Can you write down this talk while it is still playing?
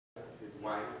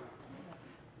wife,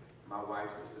 my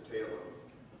wife, Sister Taylor,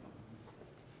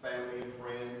 family and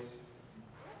friends,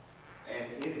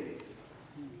 and enemies,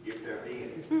 if there be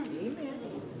any.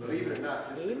 Amen. Believe it or not,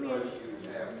 just because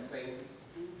you have saints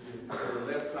on the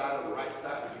left side or the right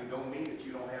side, you don't mean that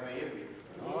you don't have an enemy.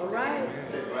 All right.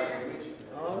 Sit right with you.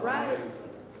 All right.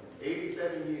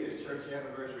 87 years, church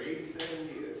anniversary, 87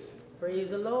 years. Praise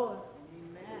the Lord.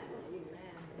 Amen.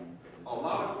 Amen. A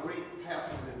lot of great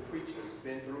pastors and preachers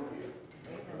been through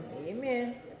here.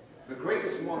 Amen. The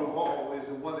greatest one of all is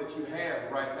the one that you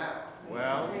have right now.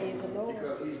 Well, Praise the Lord.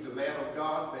 Because he's the man of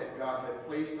God that God had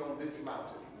placed on this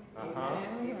mountain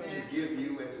to give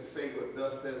you and to say what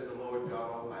thus says the Lord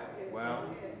God Almighty. well,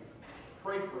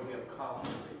 Pray for him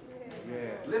constantly.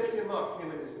 yeah. Lift him up,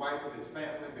 him and his wife and his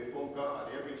family, before God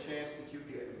every chance that you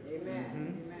get. Amen.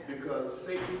 Amen. Because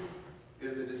Satan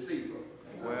is a deceiver.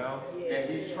 Well, And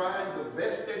he's trying the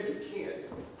best that he can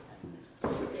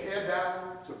to tear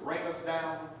down, to bring us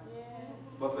down.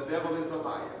 But the devil is a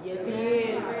liar. Yes, he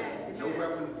is. No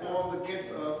weapon formed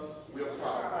against us will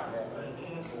prosper.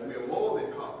 We are more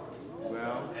than conquerors.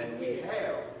 well, And we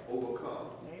have overcome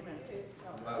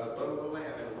by the blood of the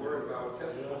Lamb and the word of our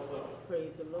testimony.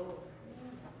 Praise the Lord.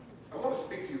 I want to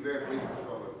speak to you very briefly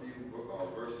from a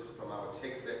few verses from our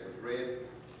text that was read.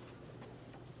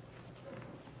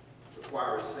 The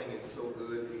choir is singing so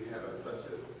good. We had such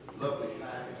a lovely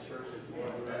time in church this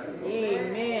morning.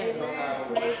 Amen. Somehow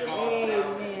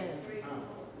Amen.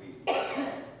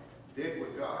 we did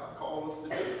what God called us to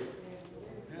do.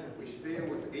 We still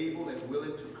was able and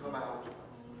willing to come out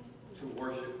to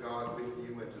worship God with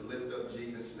you and to lift up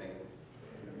Jesus' name.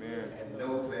 amen. And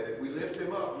know that if we lift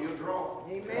him up, he'll draw.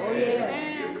 Amen. Oh,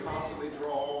 yes. He'll constantly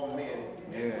draw all men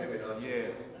and women unto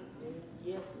him.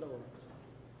 Yes, Lord.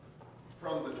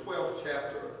 From the 12th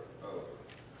chapter of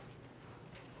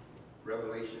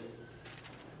Revelation,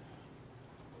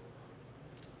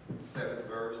 7th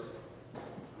verse,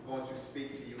 I'm going to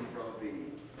speak to you from the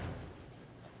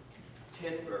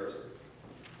 10th verse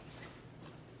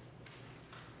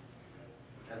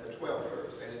and the 12th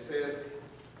verse. And it says,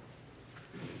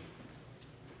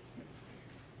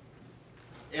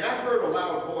 "And I heard a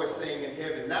loud voice saying in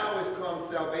heaven, Now is come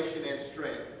salvation and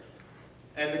strength,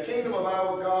 and the kingdom of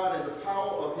our God and the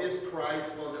power of his Christ,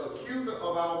 for the accuser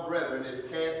of our brethren is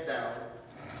cast down,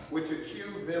 which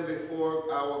accuse them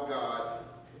before our God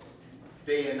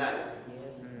day and night."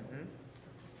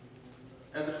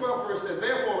 And the 12th verse says,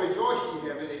 "Therefore rejoice, ye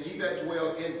heaven, and ye that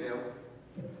dwell in them.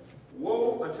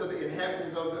 Woe unto the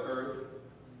inhabitants of the earth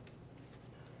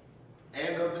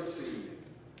and of the sea.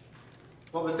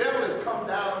 For the devil is come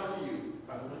down unto you,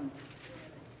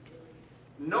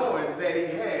 knowing that he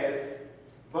has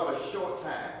but a short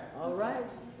time." All right.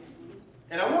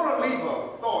 And I want to leave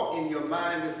a thought in your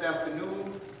mind this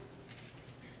afternoon.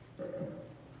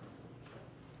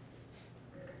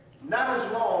 Not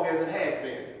as long as it has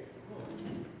been.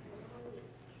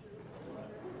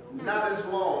 Not as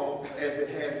long as it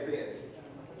has been.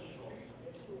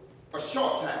 A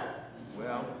short time.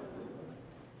 Well,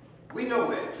 We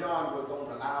know that John was on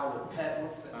the Isle of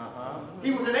Patmos. uh-huh.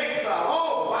 He was in exile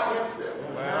all by himself.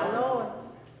 My Well, Lord.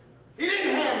 He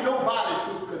didn't have nobody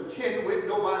to contend with,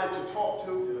 nobody to talk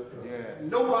to, yeah.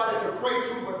 nobody to pray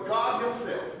to but God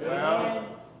himself. Well,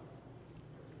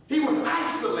 He was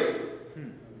isolated.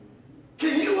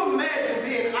 Can you imagine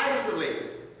being isolated?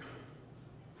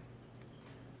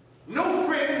 No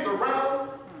friends around,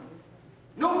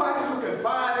 nobody to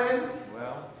confide in,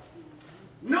 well,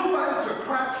 nobody to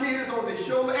cry tears on their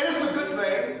shoulder, and it's a good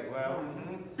thing. well,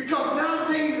 Because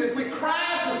nowadays, if we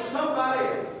cry to somebody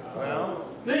else, well,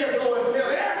 they'll go and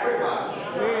tell everybody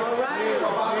All right.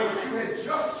 about what you had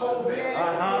just told them.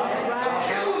 uh-huh.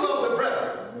 Accused of the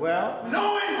brethren, Well,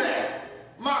 knowing that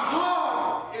my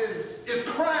heart is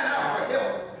crying out for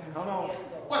help. come on.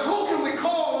 But who can we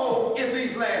call on in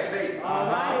these last days? All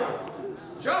right.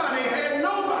 John ain't had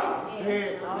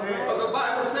nobody. But the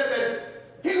Bible said that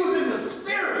he was in the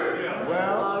spirit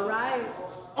Well, All right.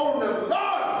 on the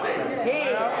Lord's day.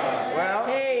 Hey. well,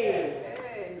 Hey.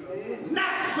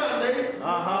 Not Sunday, All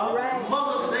uh-huh. right.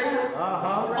 Mother's Day,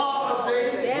 Uh-huh. Father's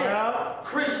Day, Yeah.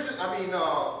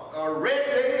 Well, Red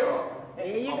Day, or There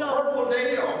you a go. Purple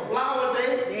Day, or Flower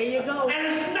Day. There you go. And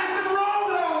there's nothing wrong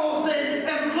with all those days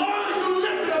as long as you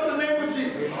lifted up the name of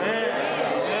Jesus.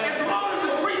 As long as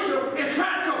the preacher is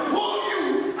trying to pull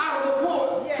you out of the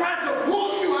pulpit, trying to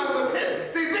pull you out of the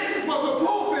pit. See, this is what the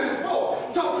pulpit is for,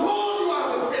 to pull you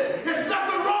out of the pit. There's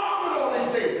nothing wrong with all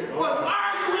these days. But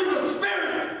are you in the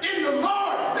spirit in the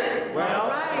Lord's day? well, All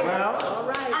right. well, All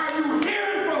right. Are you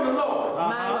hearing from the Lord?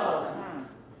 My Lord.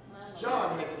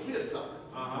 John had to hear something.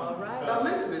 All right. Now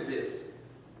listen to this.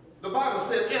 The Bible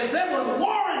says, and there was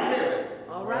war in heaven.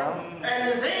 All right.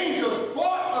 And his angels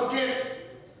fought against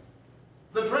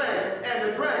the dragon, and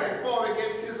the dragon fought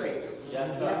against his angels.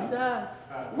 Yes, sir. Yes, sir.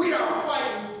 We are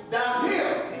fighting down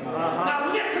here.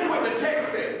 Now listen what the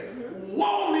text says.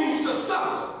 Woe means to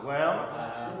suffer. Well,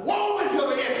 Woe unto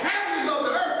the inhabitants of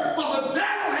the earth, for the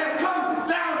devil has come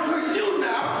down to you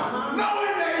now,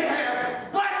 knowing that he has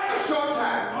but a short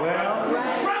time. well,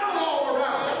 Trouble all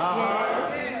around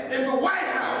us. In the White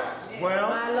House. well,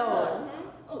 My Lord.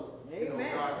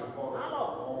 Amen. God has brought us a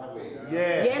long way.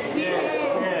 yeah. Yes, he yeah,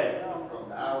 has. yeah. From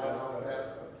the outhouse,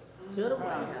 Pastor, To the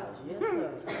White House. Yes,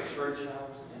 sir. to the church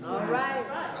house, All right.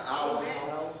 to our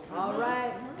house, All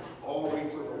right. all the way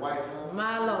to the White House.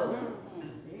 My Lord.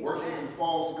 Worshiping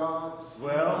false gods,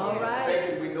 Well, All right.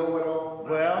 thinking we know it all,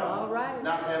 well, All right.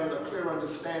 not having a clear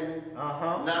understanding,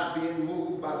 not being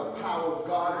moved by the power of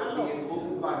God, but being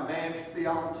moved by man's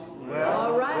theology,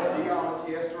 All right.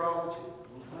 theology, astrology.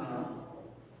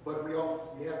 But we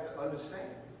have to understand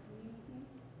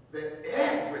that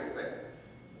everything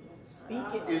Speak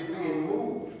it. is being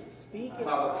moved Speak by it.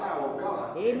 the power of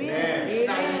God. Amen.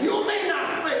 Now, Amen. you may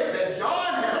not think that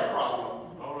John had a problem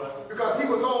because he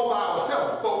was all by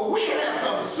himself, but we have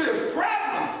some serious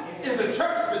problems in the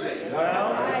church today.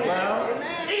 well,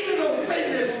 Even though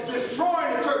Satan is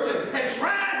destroying the church and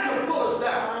trying to pull us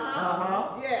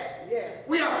down,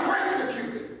 we are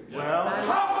persecuted, well,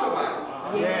 talked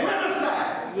about, Yeah.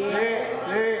 criticized.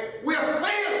 yeah, We are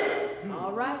failing,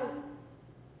 All right.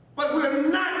 but we're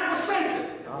not forsaken.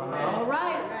 All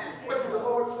right. What did the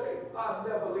Lord say? I'll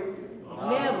never leave you.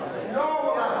 Never. Nor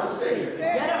will I forsake you.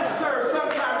 Yes, sir.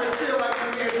 Sometimes it feels like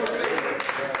we're being forsaken.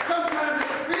 Sometimes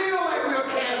it feels like we're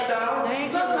cast down.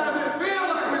 Sometimes it feels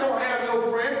like we don't have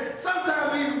no friend.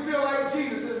 Sometimes we even feel like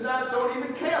Jesus don't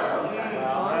even care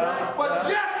sometimes. But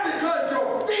just because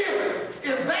your feeling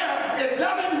is there, it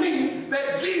doesn't mean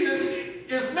that Jesus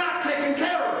is not taking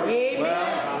care of you.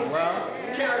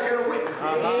 Amen. Can I get a witness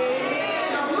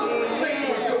here? Now look what Satan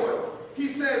was doing. He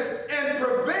says, and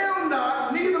prevail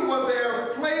not, neither was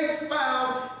there a place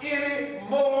found any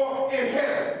more in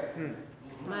heaven.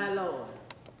 My Lord.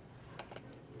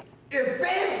 If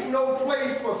there's no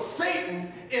place for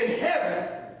Satan in heaven,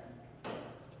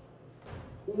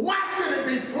 why should it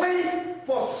be placed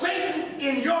for Satan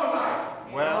in your life?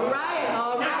 All right.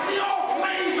 All Now right. we all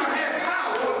claim to have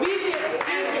power Speak it.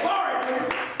 and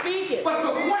authority, Speak it. but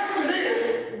the question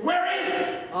is, where is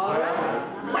it? All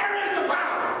right. Where is the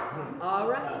power? All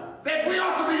right. That we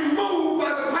ought to be moved by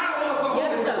the power of the Holy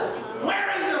Yes, sir. Ghost. Where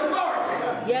is the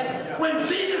authority? Yes, sir. When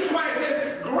Jesus Christ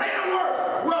says, greater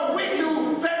works will we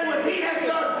do than what he has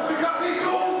done because he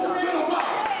goes to the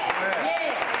Father.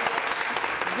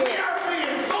 Yeah. We are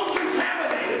being so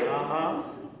contaminated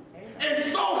and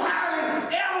so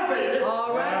highly elevated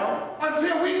All right.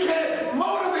 until we can't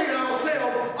motivate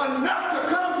ourselves enough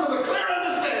to come to the clear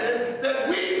understanding that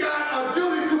we got a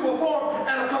duty to perform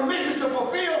and a commission to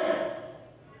fulfill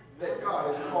that God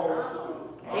has called